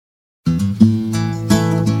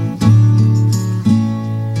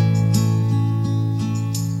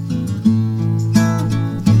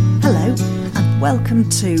welcome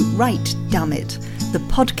to Write Damn It, the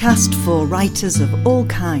podcast for writers of all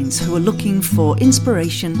kinds who are looking for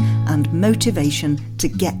inspiration and motivation to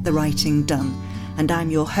get the writing done. And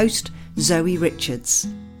I'm your host, Zoe Richards.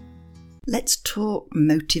 Let's talk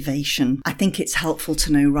motivation. I think it's helpful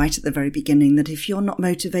to know right at the very beginning that if you're not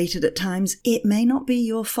motivated at times, it may not be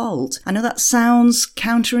your fault. I know that sounds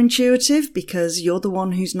counterintuitive because you're the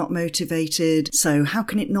one who's not motivated. So how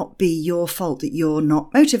can it not be your fault that you're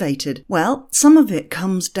not motivated? Well, some of it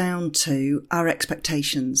comes down to our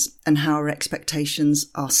expectations and how our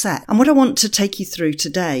expectations are set. And what I want to take you through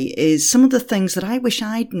today is some of the things that I wish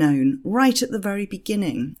I'd known right at the very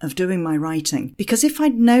beginning of doing my writing. Because if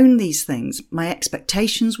I'd known these things, my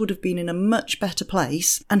expectations would have been in a much better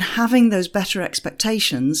place, and having those better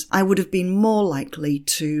expectations, I would have been more likely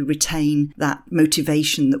to retain that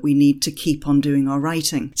motivation that we need to keep on doing our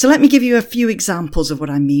writing. So let me give you a few examples of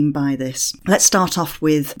what I mean by this. Let's start off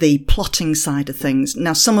with the plotting side of things.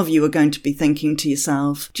 Now, some of you are going to be thinking to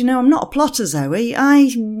yourself, do you know, I'm not a plotter, Zoe.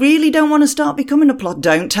 I really don't want to start becoming a plotter.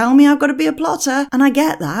 Don't tell me I've got to be a plotter. And I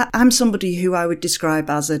get that. I'm somebody who I would describe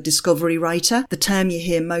as a discovery writer. The term you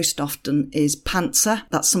hear most often is pantser.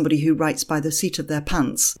 That's somebody who writes by the seat of their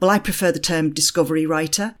pants. Well, I prefer the term discovery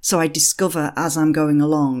writer, so I discover as I'm going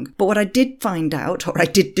along. But what I did find out, or I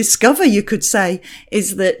did discover, you could say,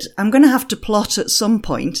 is that I'm going to have to plot at some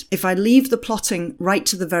point. If I leave the plotting right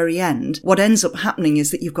to the very end, what ends up happening is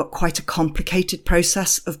that you've got quite a complicated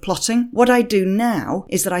process of plotting. What I do now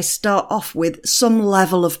is that I start off with some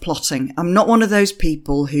level of plotting. I'm not one of those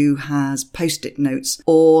people who has post-it notes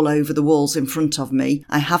all over the walls in front of me.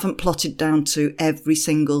 I haven't plotted down to every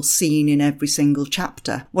single scene in every single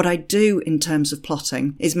chapter. What I do in terms of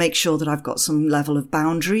plotting is make sure that I've got some level of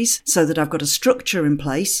boundaries so that I've got a structure in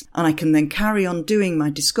place, and I can then carry on doing my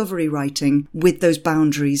discovery writing with those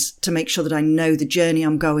boundaries to make sure that I know the journey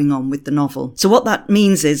I'm going on with the novel. So what that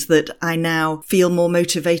means is that I now feel more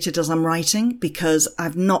motivated as I'm writing because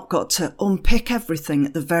I've not got to unpick everything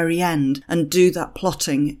at the very end and do that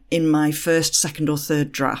plotting in my first, second or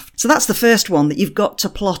third draft. So that's the first one, that you've got to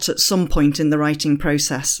plot at some point in the writing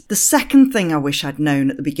process. The second thing I wish I'd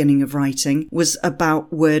known at the beginning of writing was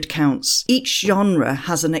about word counts. Each genre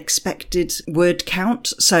has an expected word count.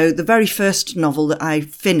 So the very first novel that I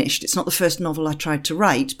finished, it's not the first novel I tried to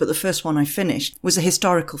write, but the first one I finished was a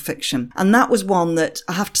historical fiction. And that was one that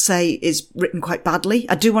I have to say is written quite badly.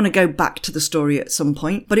 I do want to go back to the story at some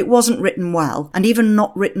point, but it wasn't written well. And even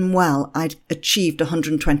not written well, I'd achieved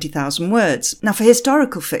 120,000 words. Now for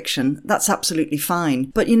historical fiction, that's absolutely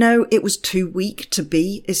fine. But you know, it was too weak to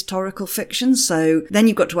be historical fiction. So then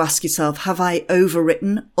you've got to ask yourself, have I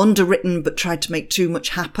overwritten, underwritten, but tried to make too much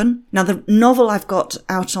happen? Now, the novel I've got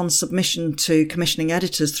out on submission to commissioning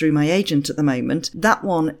editors through my agent at the moment, that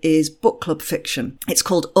one is book club fiction. It's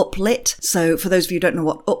called Uplit. So for those of you who don't know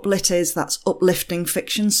what Uplit is, that's uplifting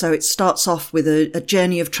fiction. So it starts off with a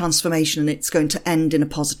journey of transformation and it's going to end in a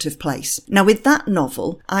positive place. Now, with that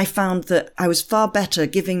novel, I found that I was far better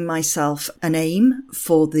giving myself an aim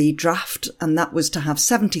for the draft, and that was to have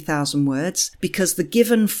 70,000 words, because the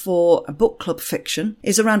given for a book club fiction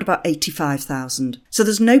is around about 85,000. So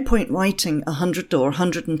there's no point writing 100 or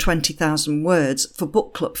 120,000 words for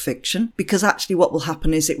book club fiction, because actually what will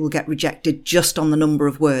happen is it will get rejected just on the number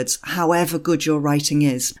of words, however good your writing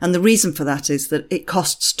is. And the reason for that is that it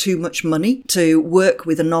costs too much money to work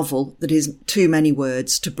with a novel that is too many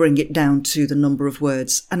words to bring it down to the number of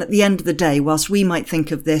words. And at the end of the day, whilst we might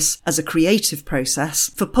think of this as a creative process,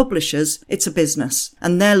 for publishers, it's a business,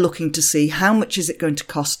 and they're looking to see how much is it going to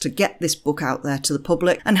cost to get this book out there to the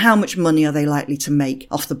public, and how much money are they likely to make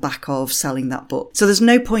off the back of selling that book. So there's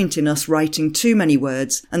no point in us writing too many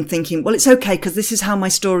words and thinking, well, it's okay because this is how my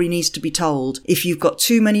story needs to be told. If you've got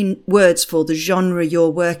too many words for the genre you're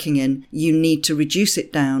working in, you need to reduce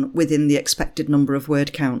it down within the expected number of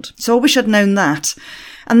word count. So I wish I'd known that.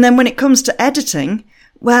 And then when it comes to editing,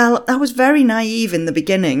 well, I was very naive in the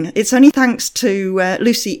beginning. It's only thanks to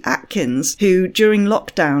Lucy Atkins, who during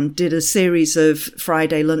lockdown did a series of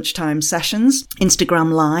Friday lunchtime sessions,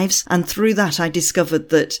 Instagram lives, and through that I discovered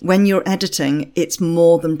that when you're editing, it's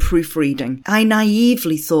more than proofreading. I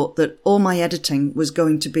naively thought that all my editing was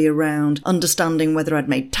going to be around understanding whether I'd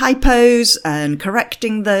made typos and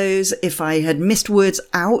correcting those, if I had missed words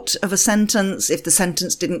out of a sentence, if the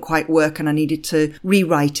sentence didn't quite work and I needed to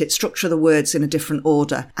rewrite it, structure the words in a different order,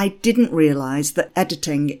 order. I didn't realise that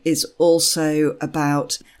editing is also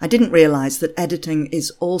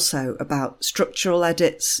about structural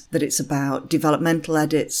edits, that it's about developmental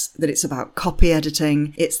edits, that it's about copy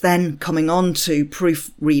editing. It's then coming on to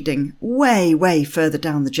proofreading way, way further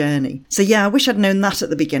down the journey. So yeah, I wish I'd known that at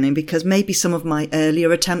the beginning, because maybe some of my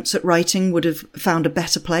earlier attempts at writing would have found a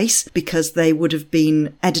better place, because they would have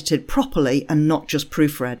been edited properly and not just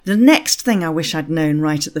proofread. The next thing I wish I'd known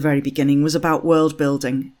right at the very beginning was about world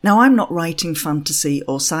building. Now, I'm not writing fantasy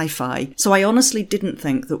or sci-fi, so I honestly didn't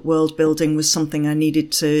think that world building was something I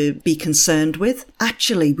needed to be concerned with.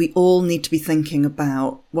 Actually, we all need to be thinking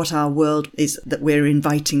about what our world is that we're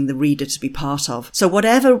inviting the reader to be part of. So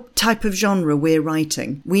whatever type of genre we're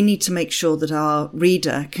writing, we need to make sure that our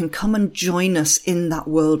reader can come and join us in that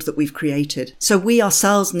world that we've created. So we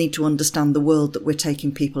ourselves need to understand the world that we're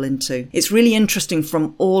taking people into. It's really interesting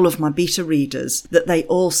from all of my beta readers that they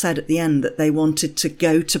all said at the end that they wanted to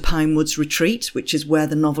go to Pinewoods Retreat, which is where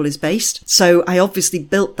the novel is based. So I obviously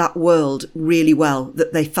built that world really well,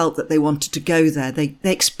 that they felt that they wanted to go there. They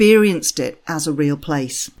experienced it as a real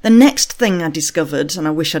place. The next thing I discovered, and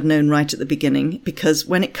I wish I'd known right at the beginning, because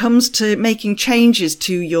when it comes to making changes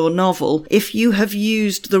to your novel, if you have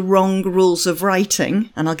used the wrong rules of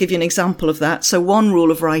writing, and I'll give you an example of that. So one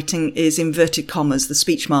rule of writing is inverted commas, the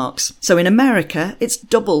speech marks. So in America, it's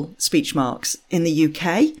double speech marks. In the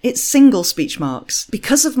UK, it's single speech marks.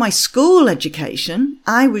 Because of my school education,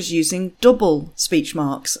 I was using double speech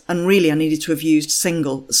marks, and really I needed to have used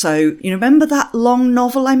single. So you remember that long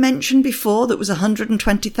novel I mentioned before that was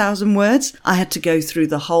 120,000 words? I had to go through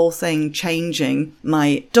the whole thing changing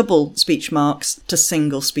my double speech marks to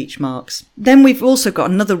single speech marks. Then we've also got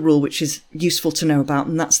another rule which is useful to know about,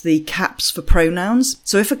 and that's the caps for pronouns.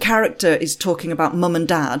 So if a character is talking about mum and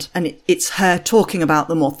dad, and it's her talking about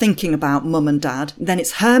them or thinking about mum and dad, then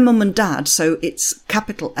it's her mum and dad, so it's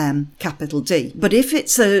capital M, capital D. But if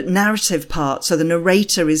it's a narrative part, so the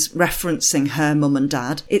narrator is referencing her mum and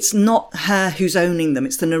dad, it's not her who's owning them,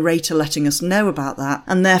 it's the narrator letting us know about that,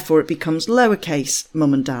 and therefore it becomes lowercase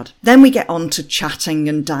mum and dad. Then we get on to chatting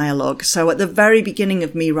and dialogue. So at the very beginning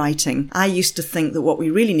of me writing, I used to think that what we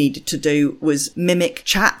really needed to do was mimic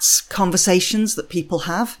chats, conversations that people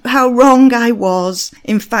have. How wrong I was.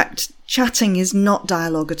 In fact, chatting is not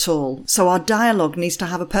dialogue at all. So our dialogue needs to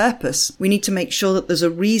have a purpose. We need to make sure that there's a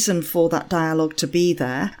reason for that dialogue to be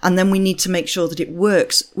there. And then we need to make sure that it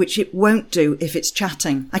works, which it won't do if it's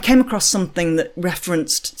chatting. I came across something that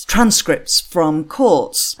referenced transcripts from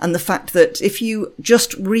courts, and the fact that if you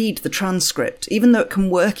just read the transcript, even though it can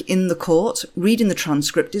work in the court, reading the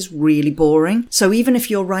transcript is really boring. So even if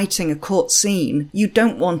you're writing a court scene, you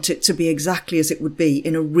don't want it to be exactly as it would be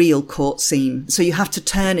in a real court scene. So you have to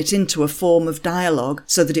turn it into a form of dialogue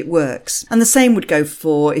so that it works. And the same would go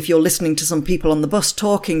for if you're listening to some people on the bus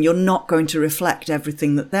talking, you're not going to reflect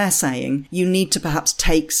everything that they're saying. You need to perhaps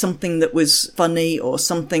take something that was funny or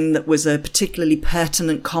something that was a particularly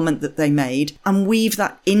pertinent comment that they made and weave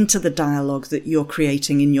that into the dialogue that you're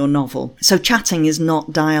creating in your novel. So chatting is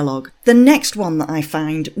not dialogue. The next one that I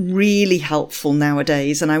find really helpful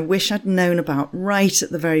nowadays, and I wish I'd known about right at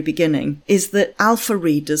the very beginning, is that alpha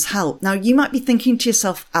readers help. Now, you might be thinking to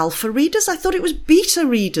yourself, alpha readers? I thought it was beta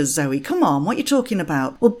readers, Zoe. Come on, what are you talking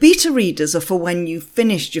about? Well, beta readers are for when you've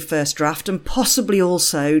finished your first draft and possibly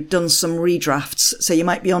also done some redrafts. So you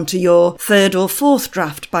might be onto your third or fourth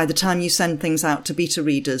draft by the time you send things out to beta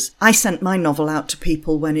readers. I sent my novel out to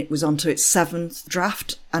people when it was onto its seventh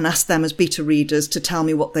draft and asked them as beta readers to tell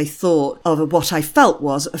me what they thought of what I felt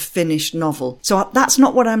was a finished novel. So that's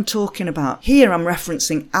not what I'm talking about. Here I'm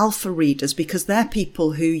referencing alpha readers because they're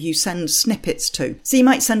people who you send snippets to. So you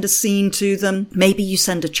might send a scene to them, maybe you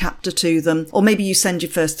send a chapter to them, or maybe you send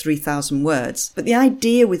your first 3,000 words. But the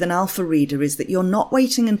idea with an alpha reader is that you're not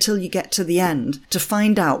waiting until you get to the end to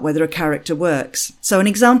find out whether a character works. So an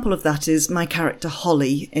example of that is my character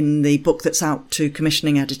Holly in the book that's out to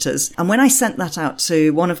commissioning editors. And when I sent that out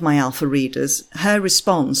to one of my alpha readers, her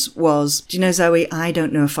response was, do you know, Zoe, I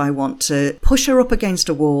don't know if I want to push her up against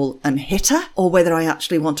a wall and hit her or whether I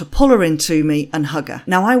actually want to pull her into me and hug her.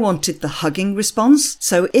 Now, I wanted the hugging response.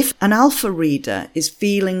 So if an alpha reader is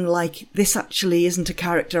feeling like this actually isn't a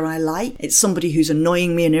character I like, it's somebody who's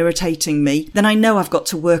annoying me and irritating me, then I know I've got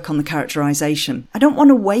to work on the characterization. I don't want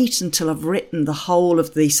to wait until I've written the whole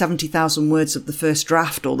of the 70,000 words of the first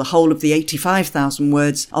draft or the whole of the 85,000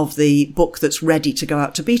 words of the book that's ready to go out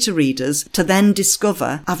out to beta readers to then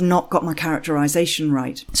discover I've not got my characterization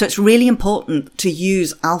right. So it's really important to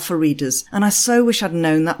use alpha readers. And I so wish I'd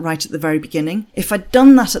known that right at the very beginning. If I'd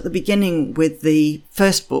done that at the beginning with the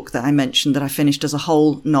first book that I mentioned that I finished as a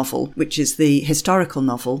whole novel, which is the historical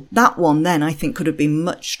novel, that one then I think could have been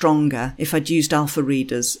much stronger if I'd used alpha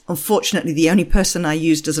readers. Unfortunately, the only person I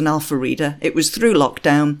used as an alpha reader, it was through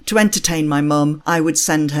lockdown to entertain my mum. I would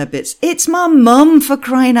send her bits. It's my mum, for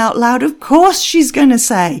crying out loud. Of course she's going to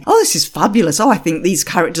say, oh, this is fabulous. Oh, I think these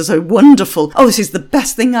characters are wonderful. Oh, this is the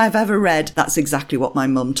best thing I've ever read. That's exactly what my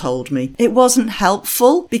mum told me. It wasn't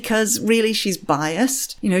helpful because really she's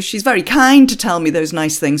biased. You know, she's very kind to tell me those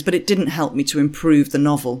nice things, but it didn't help me to improve the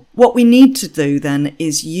novel. What we need to do then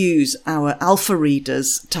is use our alpha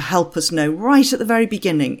readers to help us know right at the very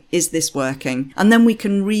beginning, is this working? And then we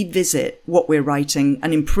can revisit what we're writing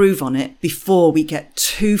and improve on it before we get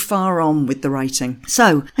too far on with the writing.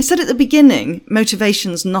 So I said at the beginning,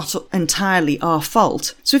 motivation's not entirely our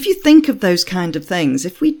fault. So if you think of those kind of things,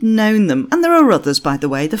 if we'd known them, and there are others, by the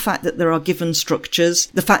way, the fact that there are given structures,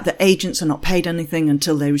 the fact that agents are not paid anything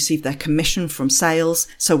until they receive their commission from sales,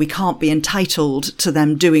 so we can't be entitled to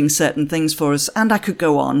them doing certain things for us. And I could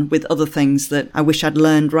go on with other things that I wish I'd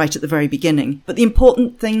learned right at the very beginning. But the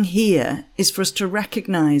important thing here is for us to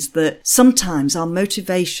recognise that sometimes our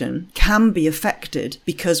motivation can be affected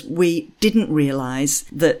because we didn't realise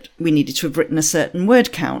that we needed to have written a certain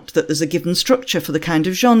word count, that there's a given structure for the kind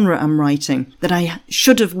of genre I'm writing, that I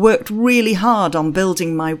should have worked really hard on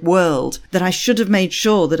building my world, that I should have made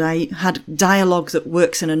sure that I had dialogue that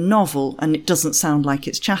works in a novel and it doesn't sound like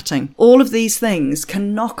it's chatting. All of these things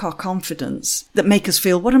can knock our confidence, that make us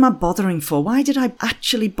feel, what am I bothering for? Why did I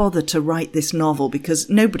actually bother to write this novel? Because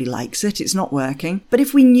nobody likes it, it's not working. But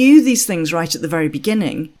if we knew these things right at the very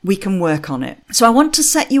beginning, we can work on it. So I want to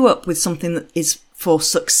set you up with something that is for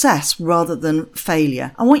success rather than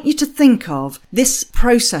failure. I want you to think of this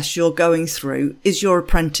process you're going through is your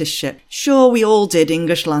apprenticeship. Sure, we all did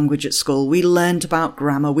English language at school. We learned about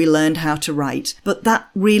grammar. We learned how to write. But that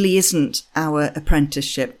really isn't our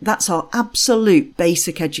apprenticeship. That's our absolute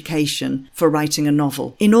basic education for writing a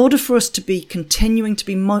novel. In order for us to be continuing to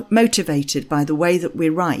be motivated by the way that we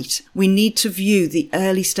write, we need to view the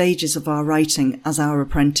early stages of our writing as our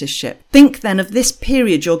apprenticeship. Think then of this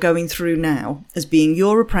period you're going through now as being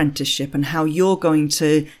your apprenticeship and how you're going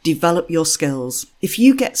to develop your skills. If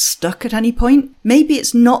you get stuck at any point, maybe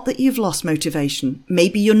it's not that you've lost motivation.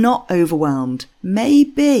 Maybe you're not overwhelmed.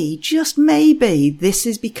 Maybe, just maybe, this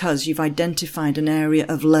is because you've identified an area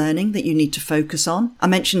of learning that you need to focus on. I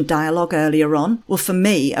mentioned dialogue earlier on. Well, for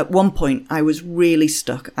me, at one point, I was really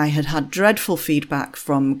stuck. I had had dreadful feedback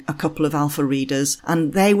from a couple of alpha readers,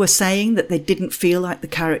 and they were saying that they didn't feel like the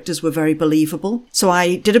characters were very believable. So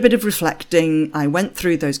I did a bit of reflecting. I went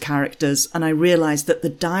through those characters, and I realised that the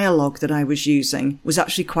dialogue that I was using was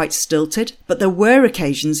actually quite stilted, but there were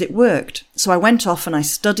occasions it worked. So I went off and I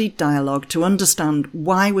studied dialogue to understand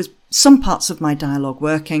why was some parts of my dialogue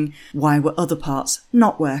working, why were other parts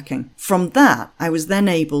not working. From that, I was then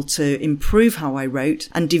able to improve how I wrote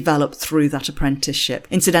and develop through that apprenticeship.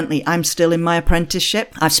 Incidentally, I'm still in my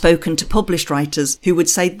apprenticeship. I've spoken to published writers who would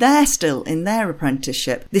say they're still in their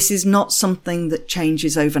apprenticeship. This is not something that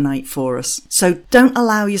changes overnight for us. So don't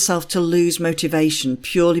allow yourself to lose motivation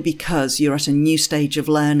purely because you're at a new stage of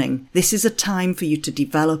learning. This is a time for you to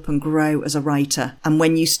develop and grow as a writer. And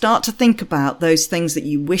when you start to think about those things that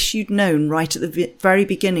you wish you'd known right at the very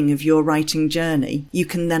beginning of your writing journey, you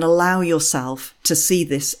can then allow yourself to see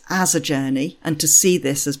this as a journey and to see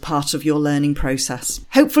this as part of your learning process.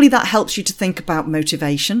 Hopefully that helps you to think about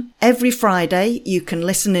motivation. Every Friday you can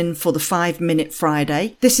listen in for the 5-Minute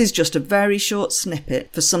Friday. This is just a very short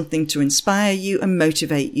snippet for something to inspire you and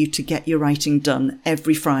motivate you to get your writing done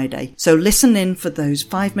every Friday. So listen in for those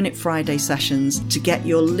 5-Minute Friday sessions to get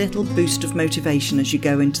your little boost of motivation as you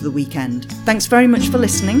go into the weekend. Thanks very much for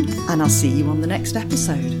listening, and I'll see you on the next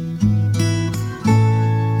episode.